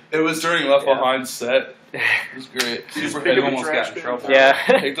sick. It was during Left Yeah. Behind set. It was great. Super He heavy. almost trash got in can. trouble.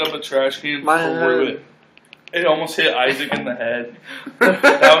 Yeah. Picked up a trash can, My threw head. it. It almost hit Isaac in the head.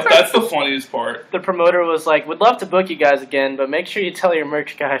 That's the funniest part. The promoter was like, "Would love to book you guys again, but make sure you tell your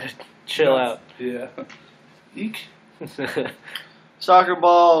merch guy to chill out." Yeah. Eek. Soccer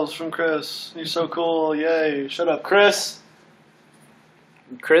balls from Chris. You're so cool. Yay. Shut up, Chris.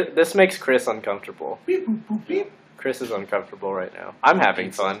 Chris, this makes Chris uncomfortable. Beep, boop, boop, beep. Chris is uncomfortable right now. I'm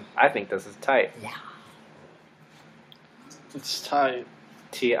having fun. I think this is tight. It's tight.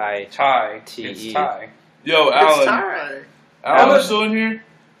 T-I. Tie. T-E. It's tie. Yo, It's Alan. time. Alan, you still in here?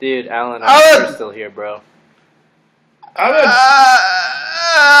 Dude, Alan, Alan! I'm still here, bro. Alan.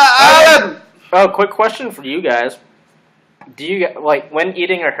 Alan! Oh, quick question for you guys. Do you, like, when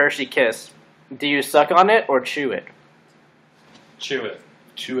eating a Hershey Kiss, do you suck on it or chew it? Chew it.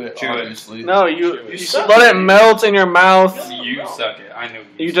 Chew it, Chew it. obviously. No, you suck let it melt in your mouth. You suck it. I know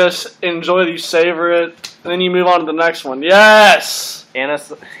You just enjoy it, you savor it, and then you move on to the next one. Yes!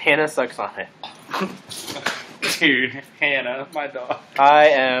 Hannah sucks on it. Dude, Hannah, my dog. I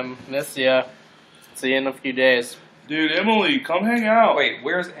am. Miss ya. See you in a few days. Dude, Emily, come hang out. Wait,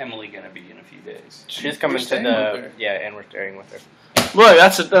 where's Emily gonna be in a few days? She's coming to staying with the... her. Yeah, and we're staying with her. Look,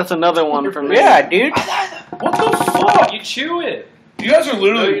 that's another one for me. Yeah, dude. What the fuck? You chew it. You guys are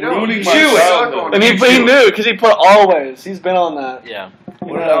literally No, you don't. ruining my Chew it. childhood. And he knew, because he put always. He's been on that. Yeah.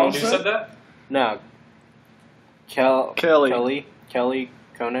 What did Alan You say? said that? No. Kelly. Kelly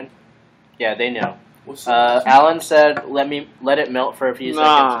Conan. Yeah, they know. What's Alan said, "Let it melt for a few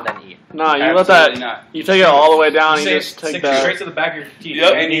Nah. seconds and then eat." No, you let Absolutely that. not. You take it all the way down and You you say just stick take it straight that. to the back of your teeth.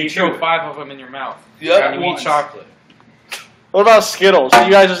 Yep. And you And chew you- 5 of them in your mouth. Yep. And you eat Once. chocolate. What about Skittles? Do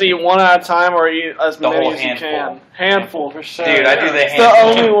you guys just eat one at a time or eat as The many whole as you handful. can? Handful for sure. Dude, I do the It's the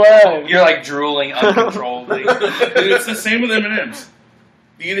handful. only way. You're like drooling uncontrollably. Dude, it's the same with M&M's.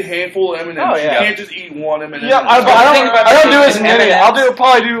 You eat a handful of M&M's. Oh, yeah. You can't just eat one M&M. Yeah, I don't do as many. I'll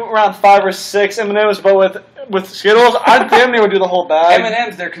probably do around 5 or 6 M&Ms, but with Skittles, I damn near would do the whole bag.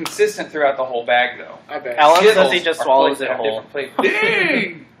 M&M's, they're consistent throughout the whole bag, though. I bet. Alan says Skittles he just are swallows flavors it that have whole. different flavors.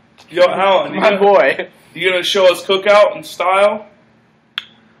 Dang! Yo, Alan, My boy. you gonna show us cookout in style?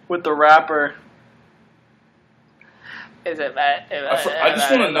 With the wrapper. Is it that? I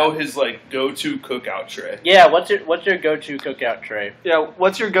just want to know his like go-to cookout tray. Yeah, what's your go-to cookout tray? Yeah,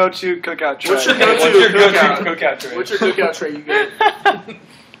 what's your go-to cookout tray? What's your What's go-to your go-to cookout? cookout tray? What's your cookout tray you get?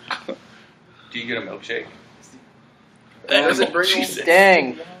 Do you get a milkshake? Does it bring Jesus.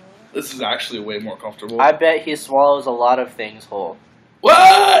 Dang, This is actually way more comfortable. I bet he swallows a lot of things whole.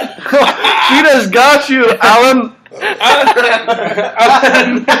 What? She just got you, Alan.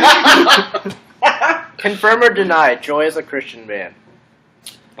 Confirm or deny, Joy is a Christian band.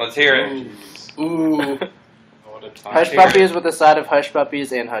 Let's hear it. Ooh. What a time. Hush Puppies with a side of Hush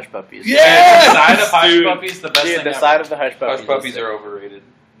Puppies and Hush Puppies. Yes! The side of Hush Dude. Puppies, the best Dude, thing the ever. side of the Hush Puppies. Hush puppies are overrated.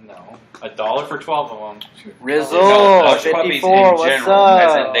 No. $1 for 12 of them. Rizzle, No, Hush puppies 54, in what's general,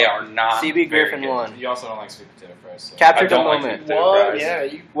 as in up? they are not CB very Griffin good. won. You also don't like sweet potato fries. So. Captured I a don't like moment. sweet potato What? fries. Yeah,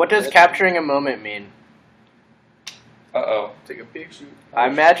 you What does capturing a moment mean? Uh-oh. take a picture. I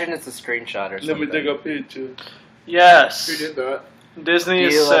imagine it's a screenshot or Let something. me take a picture. Yes. Who did that? Disney Do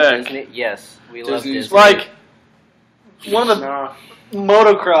is you love sick. Disney? Yes, we love Disney's Disney. Like, one of the Nah.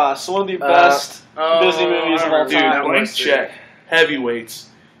 motocross, one of the best Disney movies of all Dude, time. blank check. Heavyweights.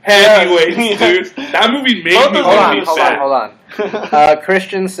 Heavyweights, Yes. dude. That movie made Both me of want them. to be Hold fat. on.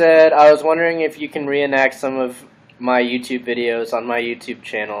 Christian said, I was wondering if you can reenact some of my YouTube videos on my YouTube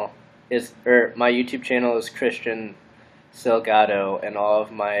channel. My YouTube channel is Christian Salgado, and all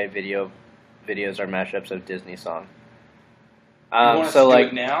of my videos are mashups of Disney song. You want us So to do like,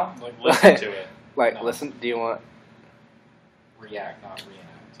 it now? Like, listen to it. like, No. listen. Do you want? React, not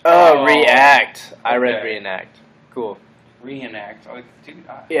reenact. Oh, Oh, react. I read okay. reenact. Cool. Reenact. Like, dude,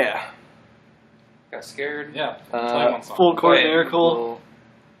 I Yeah. got scared. Yeah. Play one song. Full court Wait. miracle. Cool.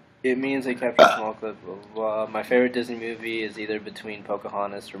 It means I capture a small clip. Blah, blah, blah. My favorite Disney movie is either between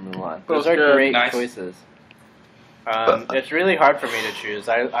Pocahontas or Mulan. Those Both are good. great Nice. choices. It's really hard for me to choose.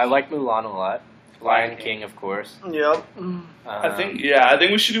 I like Mulan a lot. Lion King, of course. Yep. I think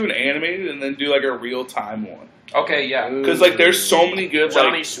we should do an animated and then do like a real time one. Okay, yeah. Because like there's so many good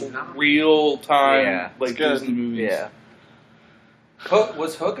Johnny like Tsunami. real time Yeah. like It's good. Disney movies. Yeah. Hook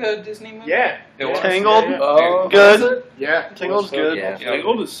was Hook a Disney movie? Yeah. It was. Tangled. Yeah, Oh, Good. Yeah. Tingled's good. Yeah.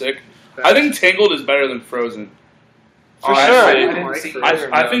 Tangled is sick. I think Tangled is better than Frozen. For Oh, sure. I I didn't didn't see like either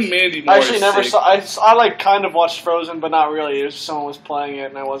of I those. think Mandy I Moore actually is never sick. saw. I like kind of watched Frozen, but not really. It was just someone was playing it,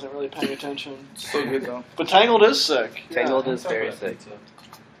 and I wasn't really paying attention. So good though. But Tangled is sick. Tangled is very sick.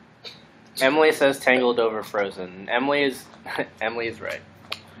 Emily says Tangled over Frozen. Emily is right.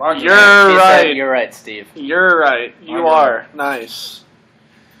 You're She said, right. You're right, Steve. You're right. You I'm are nice.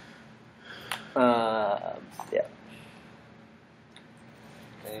 Yeah.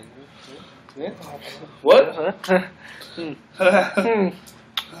 What?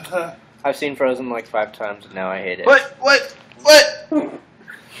 I've seen Frozen like 5 times and now I hate it. What?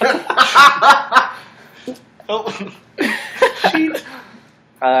 Oh.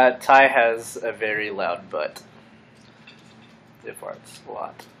 Ty has a very loud butt. It farts a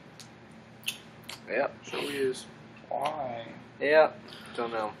lot. Yep. So he is. Why? Yep.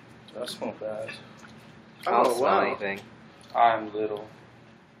 Don't know. That smell bad. I don't Oh, smell wow. anything. I'm little.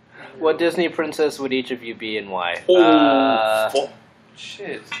 What Disney princess would each of you be and why? Oh,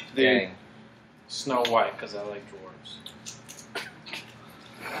 Shit. Dang. Snow White, because I like dwarves.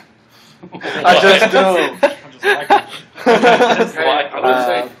 I just do. I just like them. Hey, I would Uh,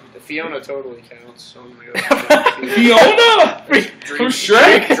 say Fiona totally counts. So I'm gonna go. Fiona from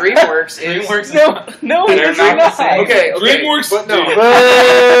Shrek. DreamWorks is. DreamWorks. No, They're not the same. Okay, DreamWorks. but no. Boo!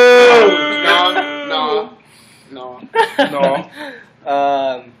 No. No.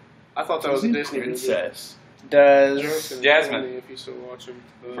 I thought that was a Disney movie. princess. Does Jasmine. If you still watch him.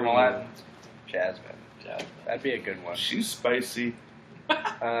 From Aladdin. Jasmine? That'd be a good one. She's spicy.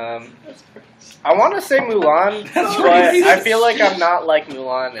 I want to say Mulan, but I feel like I'm not like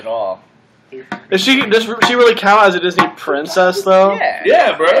Mulan at all. Does she really count as a Disney princess though? Yeah.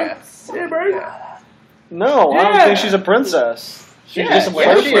 Yeah, bro. Yes. Yeah, bro. No, I don't Yeah. think she's a princess. She's Yeah, just a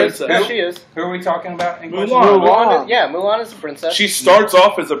yeah, she is. princess. Yeah, she is. Who are we talking about in question? Mulan. Mulan. Yeah, Mulan is a princess. She starts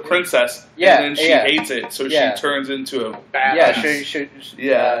off as a princess, Yeah, and then she yeah. hates it, so Yeah. she turns into a Yeah, she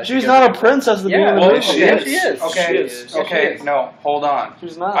Yeah. She's not a princess at the beginning of the Well, movie. she Yeah, is. she is. Okay. She is. Okay. is. No, hold on.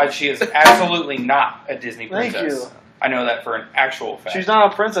 She's not. She is absolutely not a Disney Thank princess. you. I know that for an actual fact. She's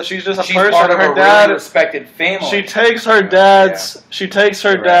not a princess. She's just a She's person. part of Her a dad. really respected family. She takes her dad's. She takes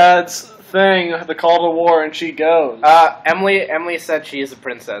her Correct. dad's thing, the call to war, and she goes. Emily said she is a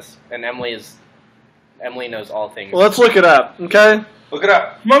princess, and Emily knows all things. Well, let's look it up, okay? Look it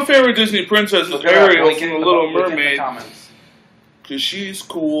up. My favorite Disney princess is Look it up. Ariel Link it from in The the Little link in the Mermaid, comments. because she's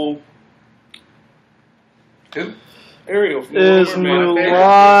cool. Who? Ariel from The Is Little Mermaid.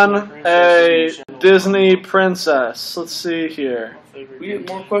 Mulan a Disney princess? Let's see here. We get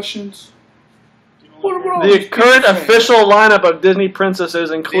more questions? The current official lineup of Disney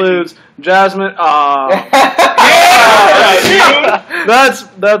princesses includes Jasmine.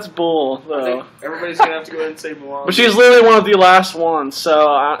 That's bull, though. Everybody's gonna have to go ahead and say Mulan. But she's literally one of the last ones,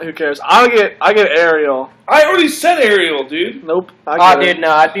 so who cares? I get Ariel. I already said Ariel, dude. Nope. I Oh, get dude,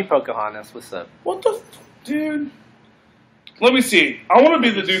 no, I'd be Pocahontas. What's up? What the dude? Let me see. I want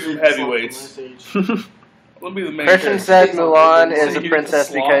to be the dude from Heavyweights. Let me be the main Christian character. said Mulan is a You're princess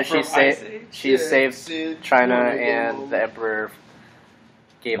the sloth because from Ice Age? she saved China and the emperor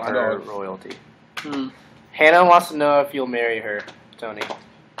gave My her dog. royalty. Hmm. Hannah wants to know if you'll marry her, Tony.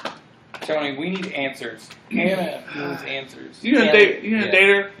 Tony, we need answers. Hannah needs answers. You gonna Yeah. date? You gonna Yeah. date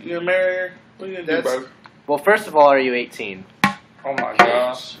her? You gonna marry her? What are you gonna do, bro? Well, first of all, are you 18? Oh my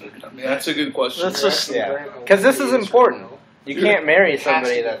gosh. I mean, that's a good question. That's just Yeah. Because this is important. You can't marry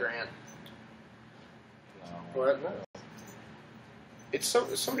somebody that. What? It's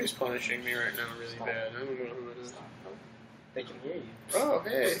somebody's punishing me right now really bad. I don't know who it is. They can hear you. Oh,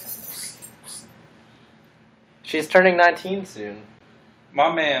 hey. She's turning 19 soon.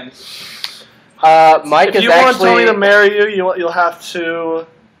 My man. Mike if is you want actually. Tony to marry you, you'll have to.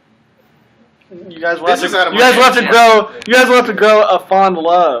 You guys will have This to. is out of You my guys will have to hands. grow. You guys will have to grow a fond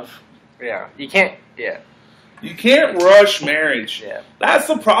love. Yeah. You can't. Yeah. You can't rush marriage. Yeah. That's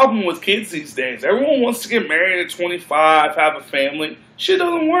the problem with kids these days. Everyone wants to get married at 25, have a family. Shit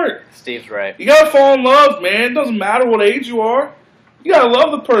doesn't work. Steve's right. You gotta fall in love, man. It doesn't matter what age you are. You gotta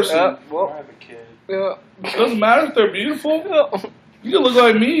love the person. Well. have a kid. It doesn't matter if they're beautiful. You can look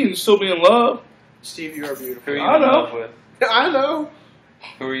like me and still be in love. Steve, you are Who beautiful. are you I in know. love with? I know.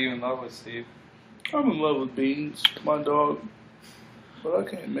 Who are you in love with, Steve? I'm in love with Beans, my dog. But I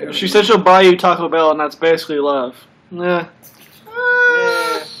can't marry She him. said she'll buy you Taco Bell, and that's basically love. Yeah.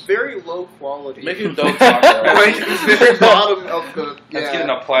 Very low quality. Make it dope taco. Like, very bottom of the. Let's get in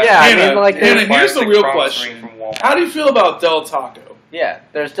Yeah. a plastic. Yeah, I Hannah, mean, like, Hannah, here's the plastic real cross question. ring from Walmart. How do you feel about Del Taco? Yeah.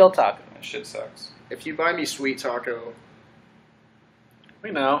 There's still taco. That shit sucks. If you buy me sweet taco,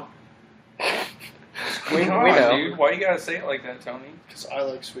 We know. We Come on, know. dude. Why you gotta say it like that, Tony? because I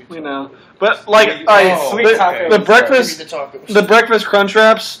like sweet taco. We know. But like, Oh, sweet the, taco. the Give me breakfast, the tacos. the breakfast crunch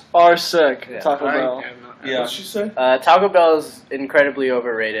wraps are sick. Yeah. Taco I Bell. am not. Yeah. What'd she say? Taco Bell is incredibly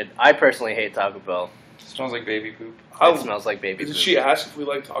overrated. I personally hate Taco Bell. Smells like baby poop. It smells like baby Did food. she ask if we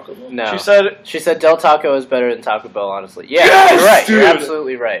like Taco Bell? No. She said, Del Taco is better than Taco Bell, honestly. Yeah, Yes, you're right. You're dude!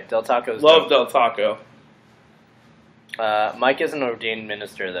 absolutely right. Del Taco is Love Del Taco. Mike is an ordained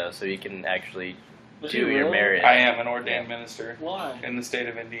minister, though, so he can actually Was do he your really? marriage. I am an ordained minister why? in the state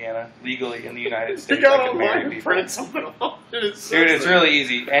of Indiana, legally in the United You States. got I can marry online and people. printed something off. Dude, it's really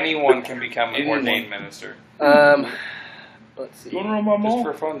easy. Anyone can become an Anyone. ordained minister. Let's see. You wanna run my Just mom?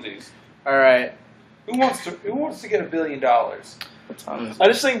 for funsies. All right. Who wants to get $1 billion? I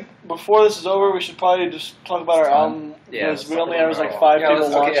just think before this is over, we should probably just talk about our album. Yeah, Because we only have like 5 people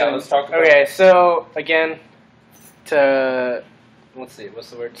watching. let's talk about Okay, so again, let's see, what's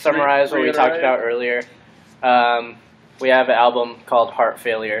the word? Summarize what we talked about earlier. We have an album called Heart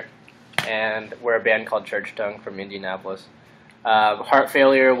Failure, and we're a band called Church Tongue from Indianapolis. Heart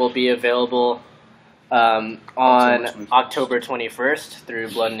Failure will be available on October 21st through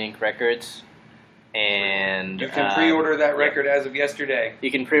Blood and Ink Records. And You can pre-order that record as of yesterday.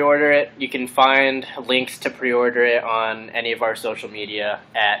 You can pre-order it. You can find links to pre-order it on any of our social media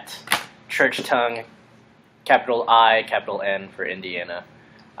at Church Tongue, capital I, capital N for Indiana.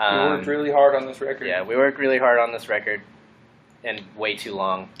 We worked really hard on this record. Yeah, we worked really hard on this record, and way too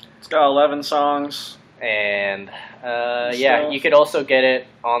long. It's got 11 songs. And yeah, you could also get it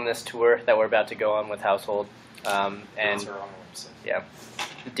on this tour that we're about to go on with Household. And Dates are on the website. yeah,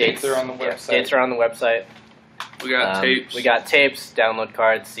 Dates are on the website. Dates are on the website. We got tapes. We got tapes, download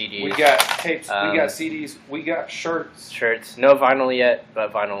cards, CDs. We got tapes. We got CDs. We got shirts. Shirts. No vinyl yet,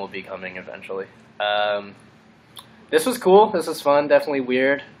 but vinyl will be coming eventually. This was cool. This was fun. Definitely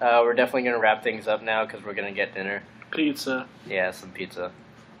weird. We're definitely going to wrap things up now because we're going to get dinner. Pizza. Yeah, some pizza.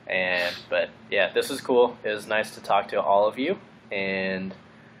 But yeah, this was cool. It was nice to talk to all of you, and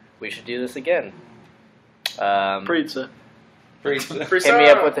we should do this again. Pizza. Hit me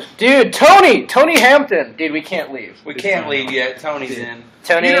up with the dude, Tony Hampton. Dude, we can't leave. We can't leave yet. Tony's in.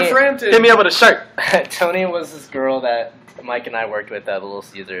 Tony, Hit me up with a shirt. Tony was this girl that Mike and I worked with at Little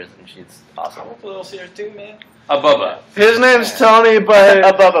Caesars, and she's awesome. Little Caesars too, man. A Bubba. His name's Tony, but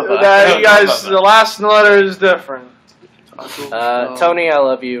A Bubba. that you guys, the last letter is different. Tony, I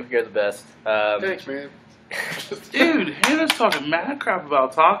love you. You're the best. Thanks, man. Dude, Hannah's talking mad crap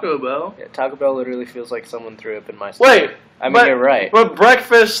about Taco Bell. Yeah, Taco Bell literally feels like someone threw up in my stomach. Wait, I mean, you're right. But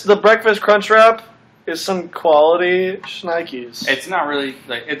the breakfast crunch wrap is some quality shnikes. It's not really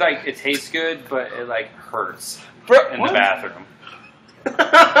like it tastes good, but it like hurts in What? the bathroom.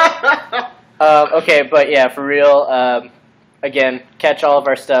 Okay, but yeah, for real. Again, catch all of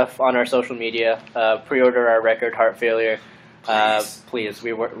our stuff on our social media. Pre-order our record, Heart Failure. Please,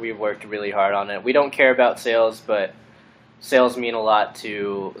 we worked really hard on it. We don't care about sales, but sales mean a lot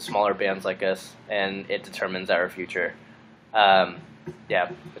to smaller bands like us, and it determines our future.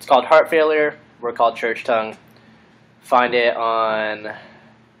 Yeah, it's called Heart Failure. We're called Church Tongue. Find it on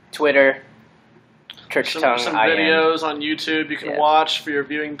Twitter. Church Tongue. Some IN. videos on YouTube you can watch for your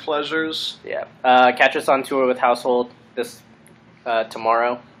viewing pleasures. Yeah. Catch us on tour with Household this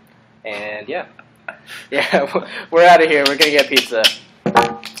tomorrow, and yeah, we're out of here. We're gonna get pizza.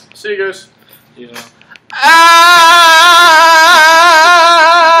 See you guys. You know. Ah!